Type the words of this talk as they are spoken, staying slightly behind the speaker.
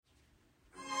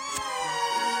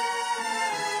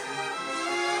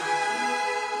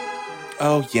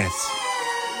Oh, yes.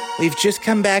 We've just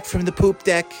come back from the poop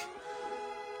deck.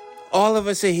 All of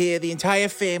us are here, the entire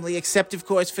family, except, of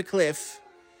course, for Cliff.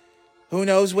 Who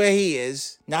knows where he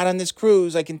is? Not on this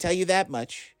cruise, I can tell you that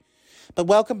much. But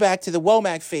welcome back to the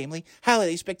Womack Family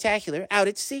Holiday Spectacular out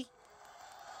at sea.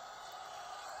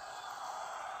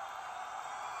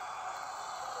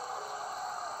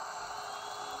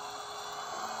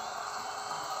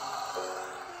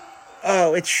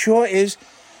 Oh, it sure is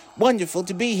wonderful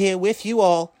to be here with you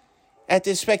all at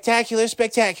this spectacular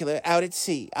out at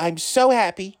sea. I'm so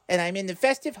happy, and I'm in the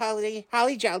festive holiday,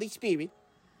 holly jolly spirit.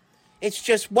 It's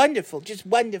just wonderful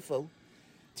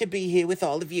to be here with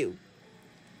all of you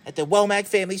at the Womack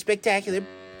Family Spectacular.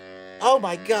 Oh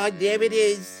my God, there it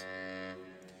is.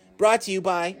 Brought to you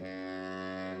by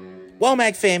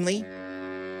Womack Family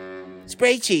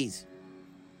Spray Cheese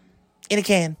in a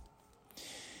can.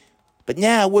 But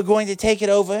now we're going to take it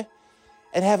over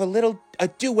and have a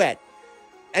duet.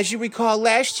 As you recall,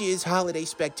 last year's Holiday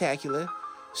Spectacular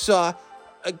saw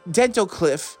Dental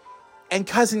Cliff and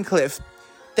Cousin Cliff.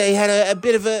 They had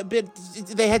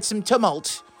they had some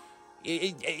tumult,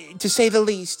 to say the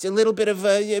least, a little bit of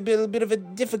a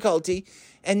difficulty,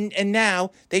 and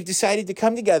now they've decided to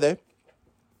come together,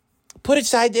 put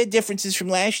aside their differences from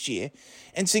last year,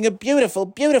 and sing a beautiful,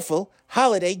 beautiful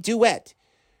holiday duet.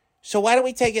 So why don't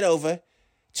we take it over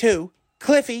to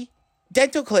Cliffy,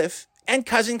 Dental Cliff, and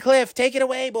Cousin Cliff. Take it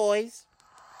away, boys.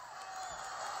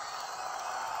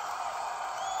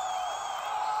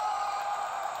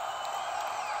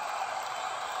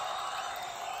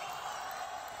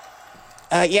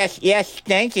 Yes,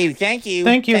 thank you.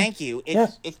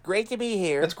 It's great to be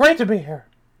here. It's great to be here.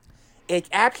 It's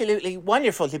absolutely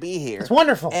wonderful to be here. It's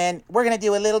wonderful. And we're going to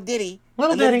do a little ditty.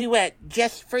 Little duet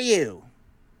just for you.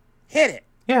 Hit it.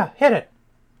 Yeah, hit it.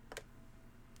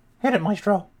 Hit it,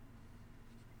 maestro.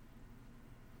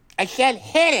 I said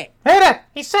hit it. Hit it.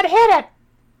 He said hit it.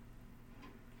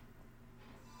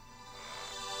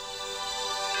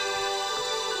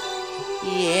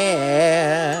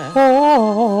 Yeah.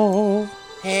 Oh.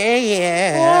 Hey,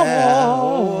 yeah.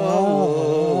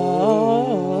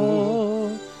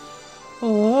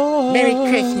 Oh. Merry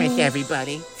Christmas,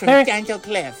 everybody, from Dental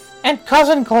Cliff. And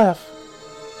Cousin Cliff.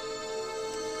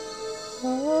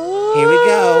 Here we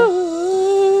go.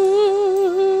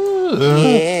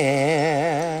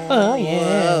 Yeah. Oh,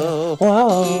 yeah.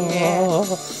 Whoa. Yeah.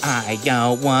 I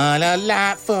don't want a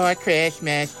lot for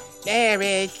Christmas. There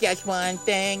is just one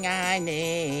thing I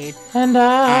need. And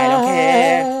I don't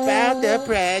care about the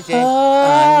presents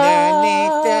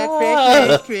underneath the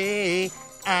Christmas tree.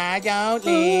 I don't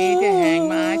need to hang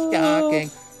my stocking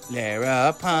there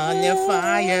upon the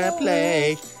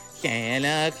fireplace.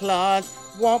 Santa Claus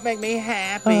won't make me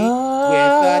happy with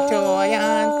a toy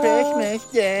on Christmas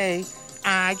Day.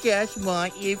 I just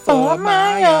want you for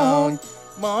my own,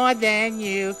 more than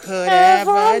you could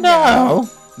ever know.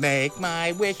 Make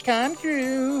my wish come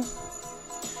true.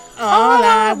 All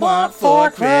I want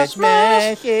for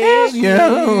Christmas is you.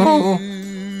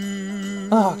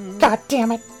 Oh, God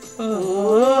damn it.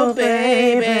 Oh,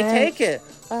 baby, take it.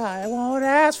 I won't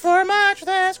ask for much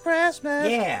this Christmas.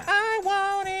 Yeah. I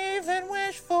won't even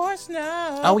wish for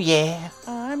snow. Oh, yeah.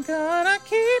 I'm gonna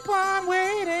keep on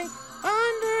waiting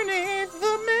underneath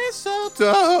the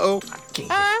mistletoe. Jesus,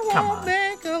 I come won't on.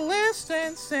 make a list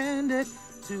and send it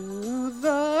to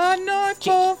the North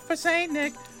Pole for Saint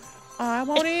Nick. I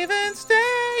won't even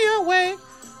stay awake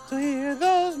to hear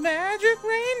those magic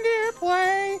reindeer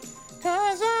play.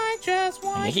 'Cause I just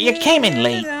want You came in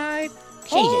late. tonight,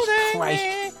 Jesus holding Christ.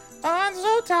 me on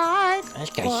so tight.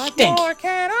 This guy What stinks. more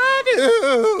can I do?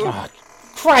 Oh,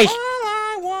 Christ. All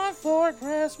I want for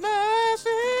Christmas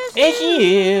is It's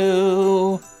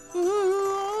you.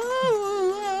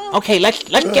 Ooh. Okay, let's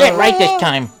get it right this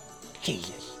time.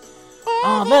 Jesus.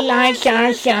 All the lights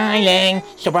are shining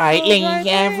so brightly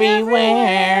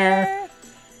everywhere.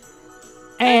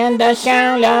 And the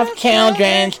sound of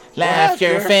children's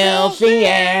laughter fills the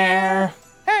air.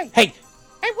 Hey,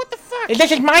 what the fuck?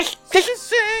 This is my... This is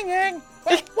singing.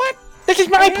 What? This is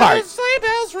my part. Sleigh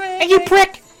bells ring. And you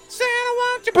prick. Santa,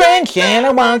 won't you Bring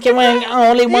Santa, won't you bring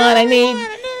only one I need,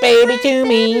 baby, to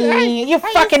me. You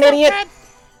fucking idiot.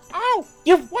 Oh,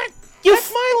 You... what? You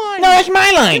That's my line. No, that's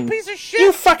my line. You piece of shit.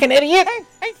 You fucking idiot.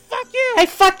 Hey, fuck you. Hey,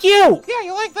 fuck you. Yeah,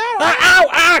 you like that, huh?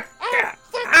 Ow,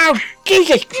 ow,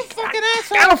 Jesus. You fucking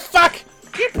asshole. Oh, fuck.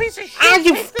 You piece of shit. Ow,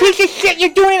 you piece of shit.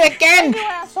 You're doing it again. You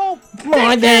asshole.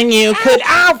 More than you could.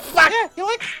 Ow, fuck. Yeah, you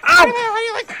like... Ow. How do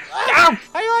you like... Ow.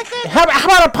 How do you like that? How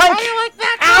about a punch? How do you like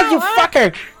that? Ow, you huh?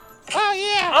 fucker. Oh,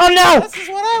 yeah. Oh, no. This is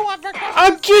what I want for Christmas.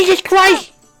 Oh, Jesus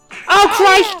Christ. Oh,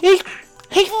 Christ.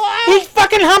 He's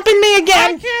fucking humping me I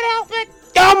again. can't help it.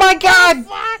 Oh my god.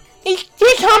 Fuck. He's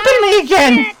humping me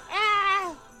again.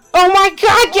 Ah. Oh my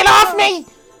god, get off me.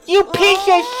 You piece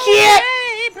of shit.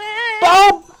 Baby.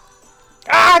 Oh.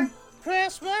 God.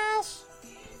 Christmas.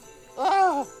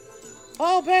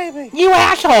 Oh, baby. You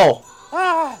asshole.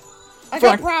 I got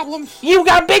Fuck. problems. You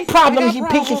got big I problems, got you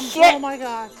problems. piece of shit. Oh my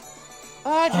god.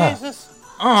 Oh, Jesus.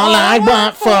 All I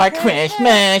want for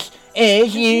Christmas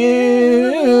is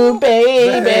you,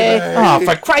 baby. Oh,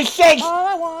 for Christ's sake. All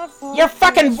I want for Your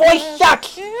fucking voice Christmas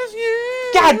sucks. is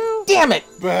you. God damn it.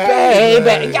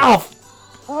 Baby.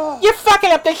 Oh, you're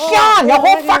fucking up the song. The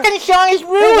whole fucking song is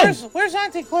ruined. Where's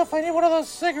Auntie Cliff? I need one of those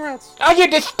cigarettes. Oh, you're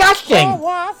All I disgusting.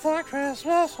 want for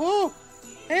Christmas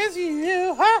is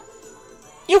you. Huh?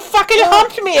 You fucking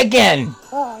humped me again.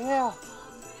 Oh, yeah.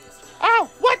 Oh,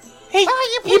 what? Hey,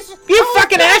 Oh, you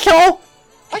fucking asshole.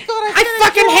 I thought I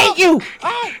fucking hate you.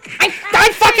 Oh,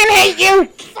 I fucking hate you.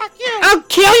 fuck you. I'll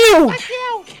kill you. Fuck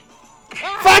you.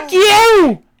 Oh. Fuck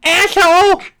you,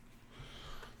 asshole.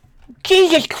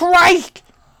 Jesus Christ.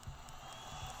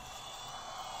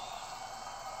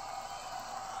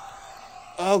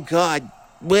 Oh, God.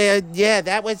 Well, yeah,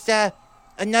 that was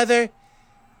another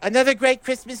great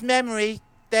Christmas memory,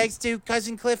 thanks to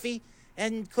Cousin Cliffy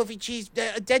and Cliffy Cheese,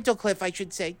 Dental Cliff, I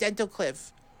should say, Dental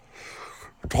Cliff.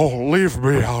 Don't leave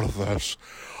me out of this.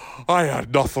 I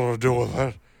had nothing to do with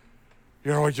it.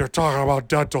 You know, you're talking about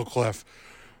Dental Cliff.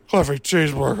 Cliffy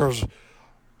Cheeseburgers.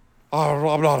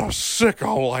 I'm not a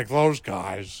sicko like those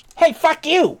guys. Hey, fuck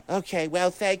you. Okay,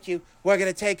 well, thank you. We're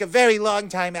going to take a very long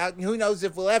time out, and who knows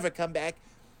if we'll ever come back.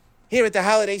 Here at the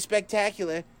Holiday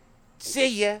Spectacular. See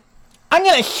ya. I'm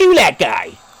gonna sue that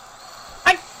guy.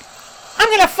 I'm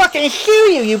gonna fucking sue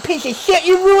you, you piece of shit.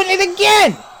 You ruined it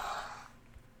again.